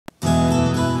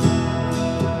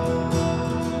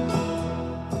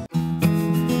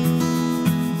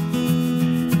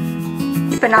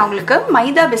இப்போ நான் உங்களுக்கு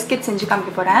மைதா பிஸ்கெட் செஞ்சு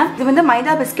காமிக்க போகிறேன். இது வந்து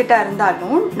மைதா பிஸ்கெட்டாக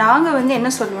இருந்தாலும் நாங்கள் வந்து என்ன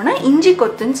சொல்லுவோம்னா இஞ்சி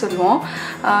கொத்துன்னு சொல்லுவோம்.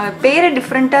 பேர்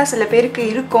டிஃப்ரெண்ட்டாக சில பேருக்கு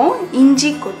இருக்கும்,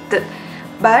 இஞ்சி கொத்து.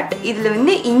 பட் இதில்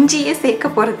வந்து இஞ்சியே சேர்க்க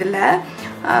போகிறதில்ல.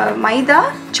 மைதா,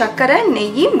 சர்க்கரை,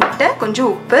 நெய், முட்டை, கொஞ்சம்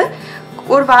உப்பு,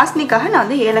 ஒரு வாசனைக்காக நான்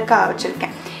வந்து ஏலக்காய்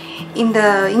வச்சுருக்கேன். இந்த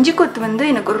இஞ்சி கொத்து வந்து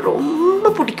எனக்கு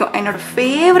ரொம்ப பிடிக்கும், என்னோடய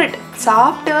ஃபேவரட்.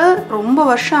 சாப்பிட்டு ரொம்ப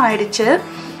வருஷம் ஆயிடுச்சு.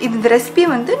 இந்த ரெசிபி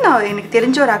வந்து நான் எனக்கு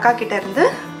தெரிஞ்ச ஒரு அக்கா கிட்டே இருந்து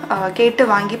கேட்டு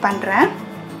வாங்கி பண்ணுறேன்.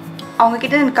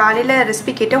 அவங்கக்கிட்ட எனக்கு காலையில்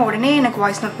ரெசிபி கேட்டேன், உடனே எனக்கு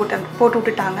வாய்ஸ் நோட் போட்டு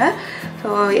விட்டுட்டாங்க. ஸோ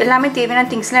எல்லாமே தேவையான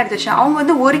திங்ஸ்லாம் எடுத்து வச்சேன். அவங்க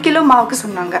வந்து 1 கிலோ மாவுக்கு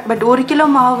சொன்னாங்க. பட் 1 கிலோ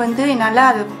மாவு வந்து என்னால்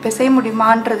அதை பிசைய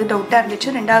முடியுமான்றது டவுட்டாக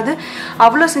இருந்துச்சு. ரெண்டாவது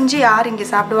அவ்வளோ செஞ்சு யார் இங்கே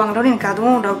சாப்பிடுவாங்களோன்னு எனக்கு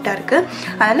அதுவும் டவுட்டாக இருக்குது.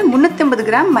 அதனால் 350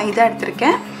 கிராம் மைதா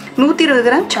எடுத்திருக்கேன், 120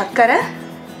 கிராம் சர்க்கரை,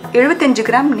 75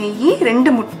 கிராம் நெய்,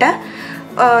 2 முட்டை,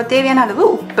 தேவையான அளவு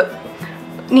உப்பு.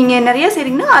 நீங்கள் நிறைய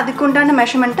செய்கிறீங்கன்னா அதுக்கு உண்டான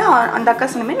மெஷர்மெண்ட்டை அந்த அக்கா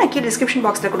சொன்னமே நான் கீழே டிஸ்கிரிப்ஷன்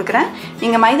பாக்ஸில் கொடுக்குறேன்.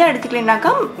 நீங்கள் மைதா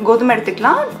எடுத்துக்கலைன்னாக்கா கோதுமை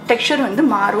எடுத்துக்கலாம், டெக்ஸ்சர் வந்து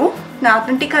மாறும். நான்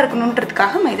அத்தன்டிக்காக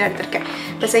இருக்கணுன்றதுக்காக மைதா எடுத்திருக்கேன்.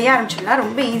 இப்போ செய்ய ஆரம்பிச்சிடலாம்,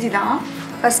 ரொம்ப ஈஸி தான்.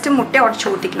 ஃபஸ்ட்டு முட்டையை உடச்சி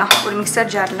ஊற்றிக்கலாம் ஒரு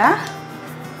மிக்சர் ஜாரில்.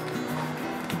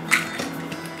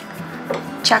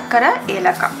 சர்க்கரை,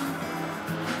 ஏலக்காய்,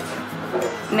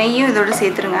 நெய்யும் இதோடு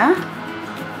சேர்த்துருங்க.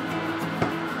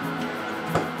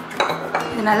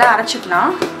 இது நல்லா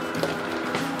அரைச்சிக்கலாம்.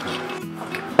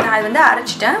 நான் அது வந்து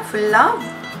அரைச்சிட்டேன் ஃபுல்லாக.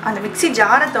 அந்த மிக்ஸி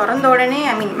ஜாரை திறந்த உடனே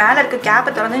மேலே இருக்க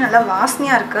கேப்பை திறந்தே நல்லா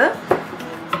வாசனையாக இருக்குது.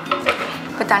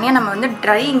 இப்போ தனியாக நம்ம வந்து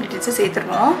ட்ரை இன்க்ரீடியன்ஸை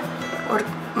சேர்த்துருவோம். ஒரு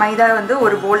மைதா வந்து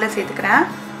ஒரு பவுலில் சேர்த்துக்கிறேன்.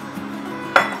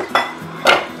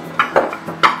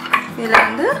 இதில்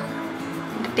வந்து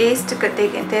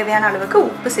டேஸ்ட்டுக்கு தேவையான அளவுக்கு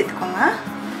உப்பு சேர்த்துக்கோங்க.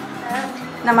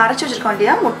 நம்ம அரைச்சி வச்சுருக்கோம்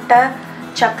இல்லையா, முட்டை,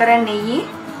 சர்க்கரை, நெய்,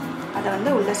 அதை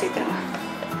வந்து உள்ளே சேர்த்துருங்க.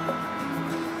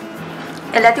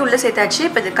 எல்லாத்தையும் உள்ளே சேர்த்தாச்சு.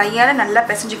 இப்போ இது கையால் நல்லா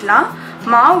பிசைஞ்சிக்கலாம்.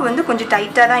 மாவு வந்து கொஞ்சம்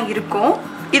டைட்டாக தான் இருக்கும்.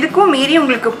 இதுக்கும் மீறி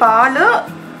உங்களுக்கு பால்,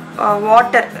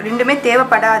 வாட்டர் ரெண்டுமே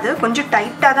தேவைப்படாது. கொஞ்சம்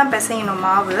டைட்டாக தான் பிசையணும்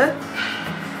மாவு.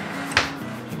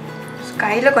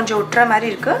 கையில் கொஞ்சம் ஒட்டுற மாதிரி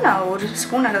இருக்குது. நான் 1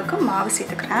 ஸ்பூன் அளவுக்கு மாவு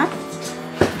சேர்த்துக்கிறேன்.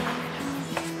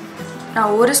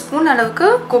 நான் 1 ஸ்பூன் அளவுக்கு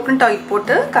கோகனட் ஆயில்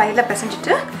போட்டு கையில்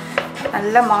பிசைஞ்சிட்டு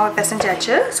நல்லா மாவை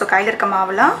பிசைஞ்சாச்சு. ஸோ கையில் இருக்க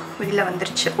மாவுலாம் வெளியில்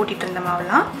வந்துருச்சு, போட்டிகிட்டு இருந்த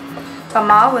மாவுலாம். இப்போ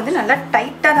மாவு வந்து நல்லா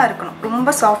டைட்டாக தான் இருக்கணும், ரொம்ப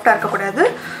சாஃப்டாக இருக்கக்கூடாது,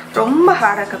 ரொம்ப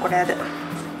ஹார்டாக இருக்கக்கூடாது.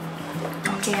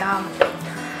 ஓகேயா?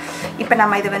 இப்போ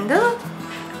நம்ம இதை வந்து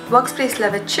ஒர்க்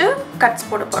ஸ்பேஸில் வச்சு கட்ஸ்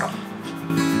போட போகிறோம்.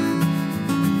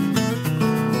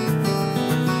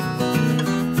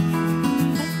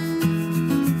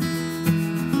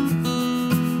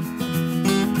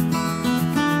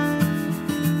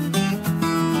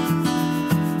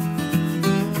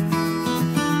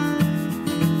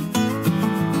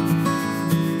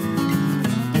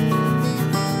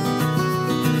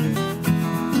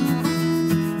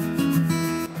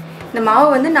 இந்த மாவு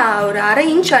வந்து நான் ஒரு 1/2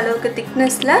 இன்ச் அளவுக்கு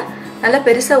திக்னஸில் நல்லா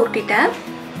பெருசாக உருட்டிட்டேன்.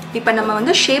 இப்போ நம்ம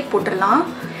வந்து ஷேப் போட்டுடலாம்.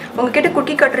 உங்கள்கிட்ட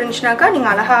குக்கி கட்டர் இருந்துச்சுனாக்கா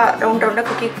நீங்கள் அழகாக ரவுண்டாக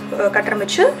குக்கி கட்டரை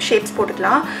வச்சு ஷேப்ஸ்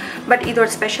போட்டுக்கலாம். பட் இதோட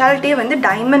ஸ்பெஷாலிட்டியே வந்து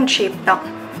டைமண்ட் ஷேப் தான்.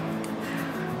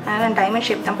 அதனால் நான் டைமண்ட்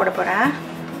ஷேப் தான் போட போகிறேன்.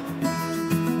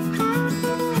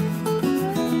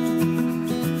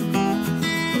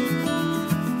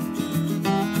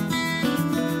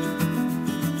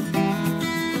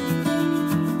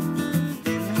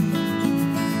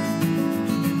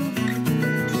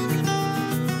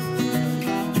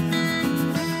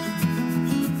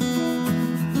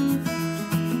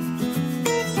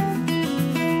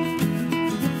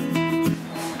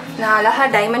 நான் அழகாக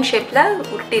டைமண்ட் ஷேப்பில்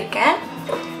உருட்டியிருக்கேன்,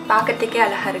 பார்க்கறதுக்கே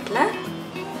அழகாக இருக்குல்ல.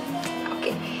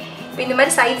 ஓகே, இப்போ இந்த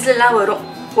மாதிரி சைட்ஸ்லாம் வரும்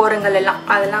ஓரங்கள் எல்லாம்,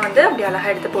 அதெல்லாம் வந்து அப்படி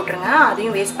அழகாக எடுத்து போட்டுருங்க,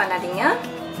 அதையும் வேஸ்ட் பண்ணாதீங்க.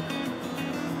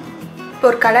 இப்போ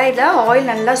ஒரு கடாயில்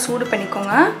ஆயில் நல்லா சூடு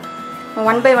பண்ணிக்கோங்க.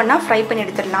 1 by 1 ஃப்ரை பண்ணி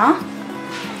எடுத்துடலாம்.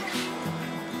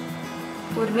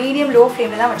 ஒரு மீடியம் லோ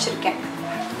ஃப்ளேமில் தான் வச்சுருக்கேன்.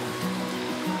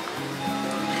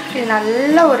 இது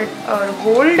நல்லா ஒரு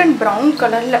கோல்டன் ப்ரௌன்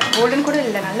கலரில், கோல்டன் கூட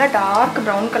இல்லை, நல்லா டார்க்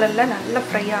ப்ரௌன் கலரில் நல்லா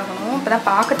ஃப்ரை ஆகணும். அப்போ தான்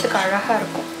பார்க்கறதுக்கு அழகாக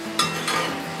இருக்கும்.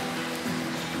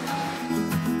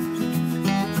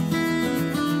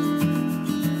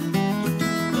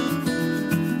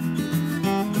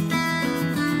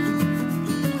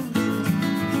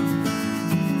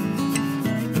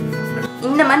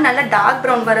 இந்த மாதிரி நல்லா டார்க்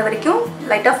ப்ரௌன் வர வரைக்கும்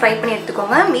லைட்டாக ஃப்ரை பண்ணி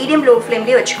எடுத்துக்கோங்க. மீடியம் லோ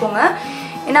ஃப்ளேம்லேயே வச்சுக்கோங்க,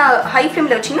 ஏன்னா ஹை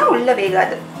ஃப்ளேமில் வச்சிங்கன்னா உள்ளே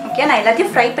வேகாது. ஓகே, நான்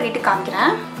எல்லாத்தையும் ஃப்ரை பண்ணிவிட்டு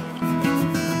காமிக்கிறேன்.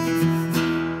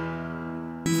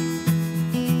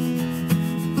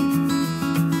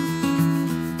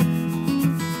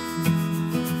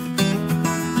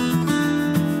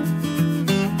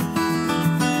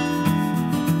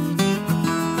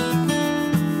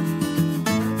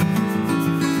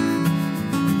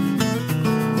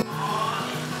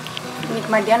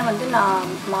 மத்தியானம் வந்து நான்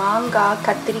மாங்காய்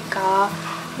கத்திரிக்காய்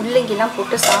முள்ளங்கிலாம்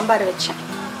போட்டு சாம்பார் வச்சேன்.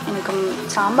 எனக்கு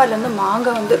சாம்பாரில் வந்து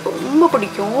மாங்காய் வந்து ரொம்ப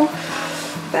பிடிக்கும்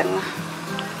பாருங்க.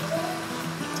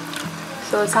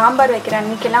 ஸோ சாம்பார் வைக்கிற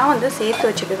அன்றைக்கெல்லாம் வந்து சேர்த்து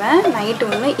வச்சுடுவேன். நைட்டு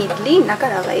ஒன்று இட்லி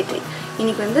இல்லைனாக்கா ரவை இட்லி.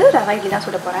 இன்றைக்கி வந்து ரவை இட்லி தான்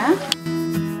சுட போகிறேன்.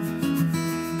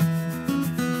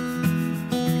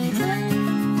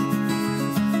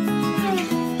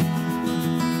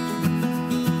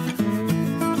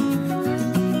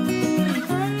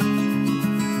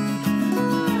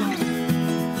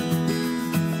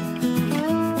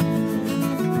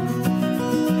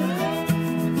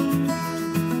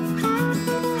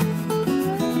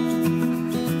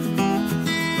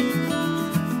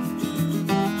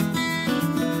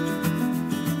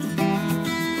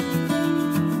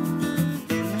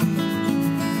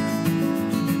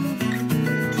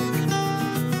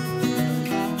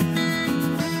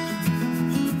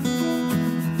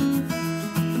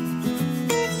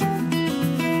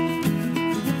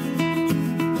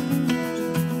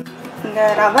 இந்த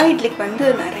ரவா இட்லிக்கு வந்து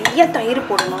நிறைய தயிர்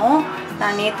போடணும்.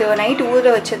 நான் நேற்று நைட்டு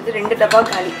ஊற வச்சது 2 டப்பா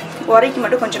காலி. உரைக்கு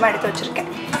மட்டும் கொஞ்சமாக எடுத்து வச்சுருக்கேன்.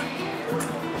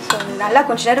 ஸோ நல்லா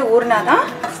கொஞ்ச நேரம் ஊறினா தான்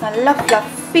நல்லா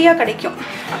ஃப்ளஃபியாக கிடைக்கும்.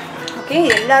 ஓகே,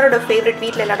 எல்லாரோட ஃபேவரட்,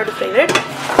 வீட்டில் எல்லாரோட ஃபேவரட்.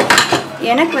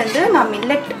 எனக்கு வந்து நான்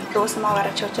மில்லட் தோசை மாவு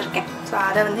அரைச்சி வச்சுருக்கேன். ஸோ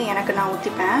அதை வந்து எனக்கு நான்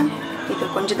ஊற்றிப்பேன்.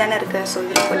 இது கொஞ்சம் தானே இருக்குது, ஸோ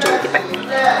இதில் கொஞ்சம் ஊற்றிப்பேன்.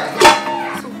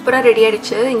 சூப்பராக ரெடி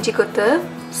ஆகிடுச்சு இஞ்சி கொத்து.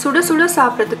 சுட சுட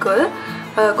சாப்பிட்றதுக்கு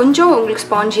கொஞ்சம் உங்களுக்கு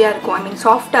ஸ்பாஞ்சியாக இருக்கும், ஐ மீன்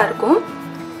சாஃப்டாக இருக்கும்.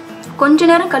 கொஞ்ச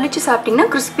நேரம் கழித்து சாப்பிட்டிங்கன்னா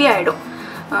கிறிஸ்பி ஆகிடும்.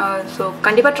 ஸோ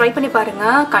கண்டிப்பாக ட்ரை பண்ணி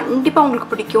பாருங்கள், கண்டிப்பாக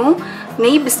உங்களுக்கு பிடிக்கும்.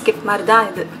 நெய் பிஸ்கெட் மாதிரி தான்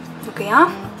இது. ஓகேயா,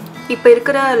 இப்போ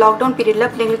இருக்கிற லாக்டவுன் பீரியடில்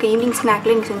பிள்ளைங்களுக்கு ஈவினிங்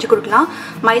ஸ்நாக்கில் நீங்கள் செஞ்சு கொடுக்கலாம்.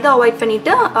 மைதா அவாய்ட்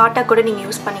பண்ணிவிட்டு ஆட்டா கூட நீங்கள்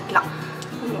யூஸ் பண்ணிக்கலாம்.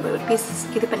 ஒரு பீஸ்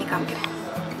இது பண்ணி காமிக்கிறேன்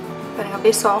பாருங்கள்.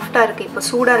 அப்படியே சாஃப்டாக இருக்குது. இப்போ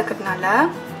சூடாக இருக்கிறதுனால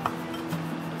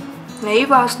நெய்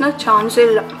வாசனை சான்ஸே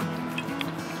இல்லை,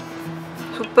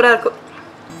 சூப்பராக இருக்கும்.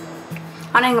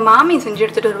 ஆனால் எங்கள் மாமி செஞ்சு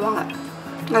எடுத்துகிட்டு வருவாங்க.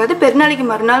 அதாவது பெருநாளைக்கு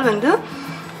மறுநாள் வந்து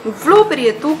இவ்வளோ பெரிய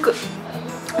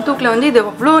தூக்கில் வந்து இது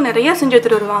அவ்வளோ நிறையா செஞ்சு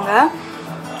எடுத்துகிட்டு வருவாங்க.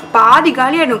 பாதி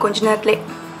காலி ஆகிடும் கொஞ்ச நேரத்துலே.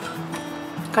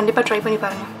 கண்டிப்பாக ட்ரை பண்ணி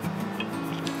பாருங்கள்.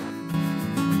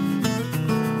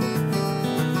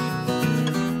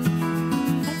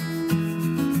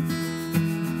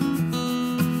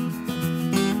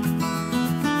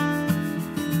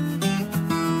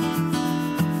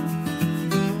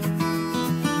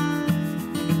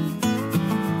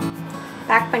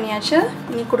 பேக் பண்ணியாச்சு,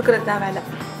 நீ கொடுக்குறது தான் வேலை.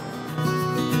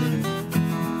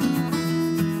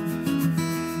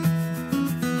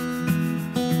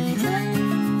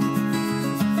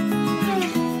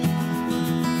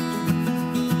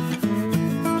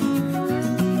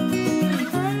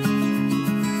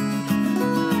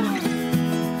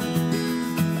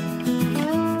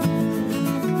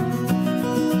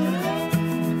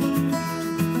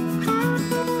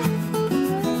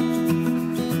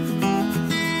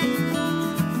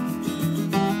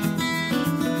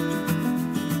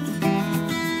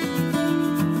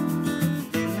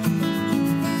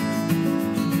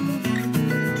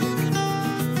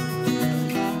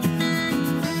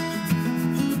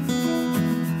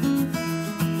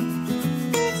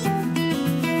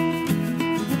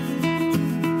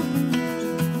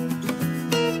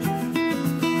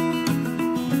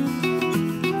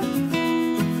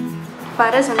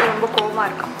 பரஸ் வந்து ரொம்ப கோவமாக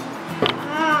இருக்கும்.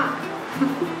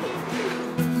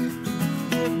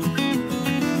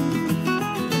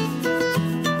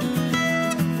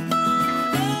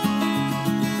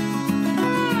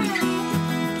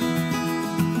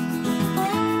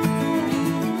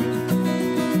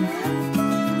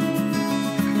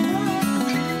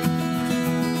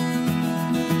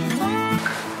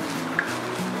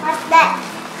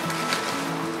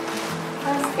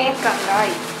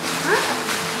 பீர்க்கங்காய்.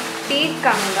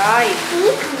 பீர்க்கங்காய்.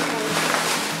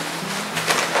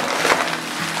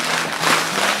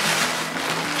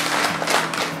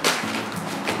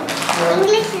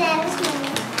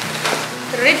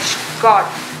 Rich God.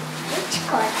 Rich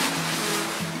God.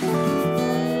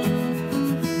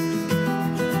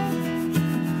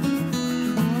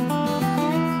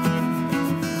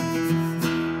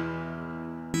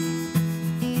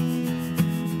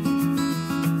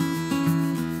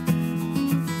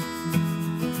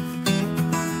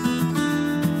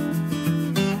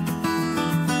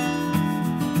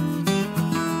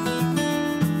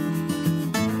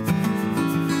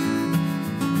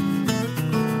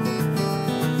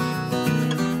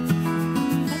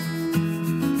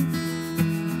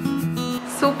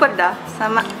 சூப்பர்டா,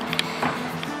 செம்ம.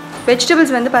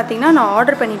 வெஜிடபிள்ஸ் வந்து பார்த்திங்கன்னா நான்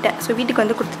ஆர்டர் பண்ணிட்டேன். ஸோ வீட்டுக்கு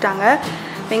வந்து கொடுத்துட்டாங்க.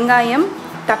 வெங்காயம்,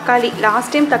 தக்காளி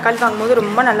லாஸ்ட் டைம் தக்காளி வாங்கும்போது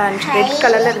ரொம்ப நல்லா இருந்துச்சு, ரெட்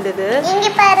கலரில் இருந்தது.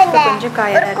 கொஞ்சம்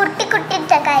காயாக குட்டி குட்டி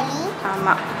தக்காளி.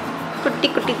 ஆமாம், குட்டி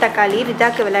குட்டி தக்காளி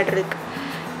ரிதாக்கு விளையாடுறதுக்கு.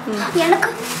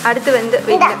 அடுத்து வந்து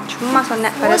சும்மா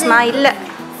சொன்னேன் பரஸ்மா இல்லை.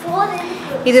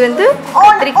 இது வந்து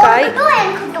கத்திரிக்காய்,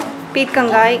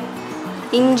 பீர்க்கங்காய்,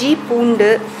 இஞ்சி,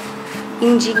 பூண்டு.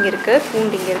 இஞ்சி இங்கே இருக்குது,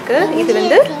 பூண்டு இங்கே இருக்குது. இது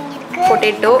வந்து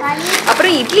பொட்டேட்டோ.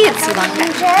 அப்புறம் இட்லி அரிசி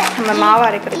வாங்கினேன் நம்ம மாவு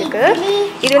அரைக்கிறதுக்கு.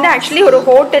 இது வந்து ஆக்சுவலி ஒரு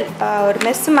ஹோட்டல், ஒரு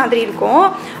மெஸ் மாதிரி இருக்கும்.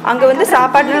 அங்கே வந்து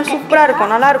சாப்பாடுலாம் சூப்பராக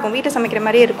இருக்கும், நல்லாயிருக்கும், வீட்டை சமைக்கிற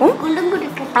மாதிரியே இருக்கும்.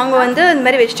 அவங்க வந்து இந்த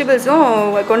மாதிரி வெஜிடபிள்ஸும்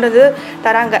கொண்டு வந்து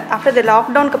தராங்க. ஆஃப்டர் த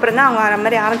லாக்டவுனுக்கு அப்புறம் தான் அவங்க அந்த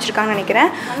மாதிரி ஆரம்பிச்சிருக்காங்கன்னு நினைக்கிறேன்.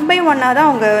 1 by 1 தான்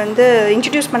அவங்க வந்து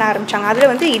இன்ட்ரடியூஸ் பண்ண ஆரம்பித்தாங்க.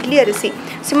 அதில் வந்து இட்லி அரிசி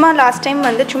சும்மா லாஸ்ட் டைம்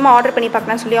வந்து சும்மா ஆர்டர் பண்ணி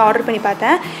பார்க்கலாம்னு சொல்லி ஆர்டர் பண்ணி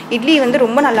பார்த்தேன். இட்லி வந்து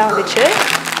ரொம்ப நல்லா வந்துச்சு.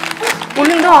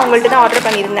 உளுந்தும் அவங்கள்ட்ட தான் ஆர்டர்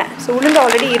பண்ணியிருந்தேன். ஸோ உளுந்து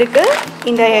ஆல்ரெடி இருக்குது.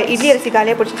 இந்த இட்லி அரிசி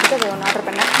காலியாக பிடிச்சிட்டு அதை ஒன்று ஆர்டர்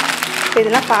பண்ணேன். ஸோ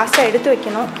இதெல்லாம் ஃபாஸ்ட்டாக எடுத்து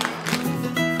வைக்கணும்.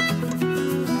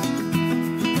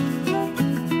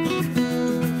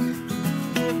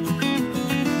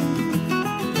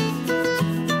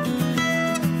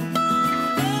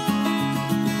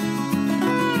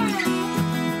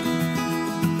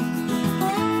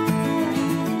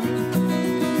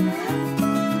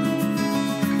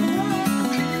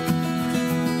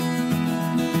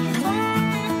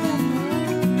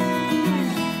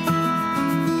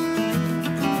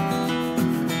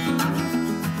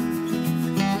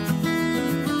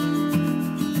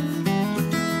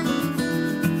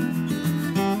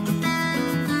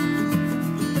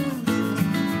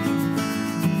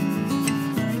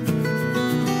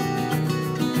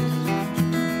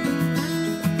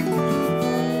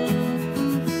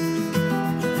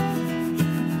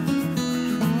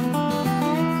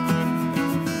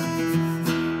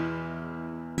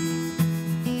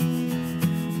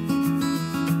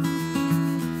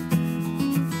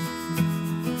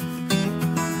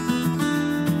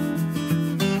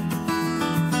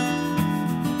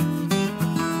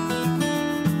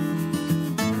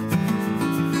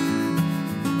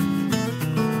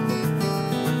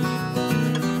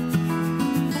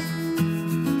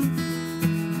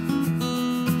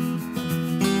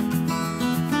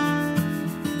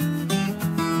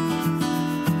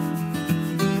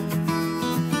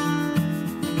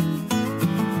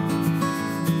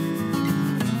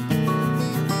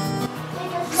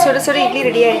 சுட சுட இட்லி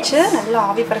ரெடி ஆயிடுச்சு. நல்லா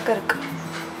ஆவி பறக்க இருக்கு.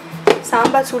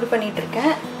 சாம்பார் சூடு பண்ணிட்டு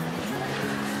இருக்கேன்.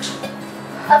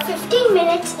 15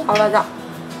 minutes. அவ்வளோதான்,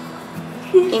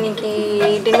 இன்னைக்கு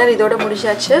டின்னர் இதோட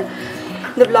முடிச்சாச்சு.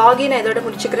 இந்த vlog நான் இதோட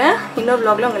முடிச்சுக்கிறேன். இன்னொரு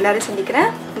vlogல உங்க எல்லாரையும்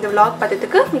சந்திக்கிறேன். இந்த vlog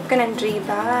பார்த்ததுக்கு மிக்க நன்றி.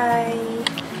 பாய்.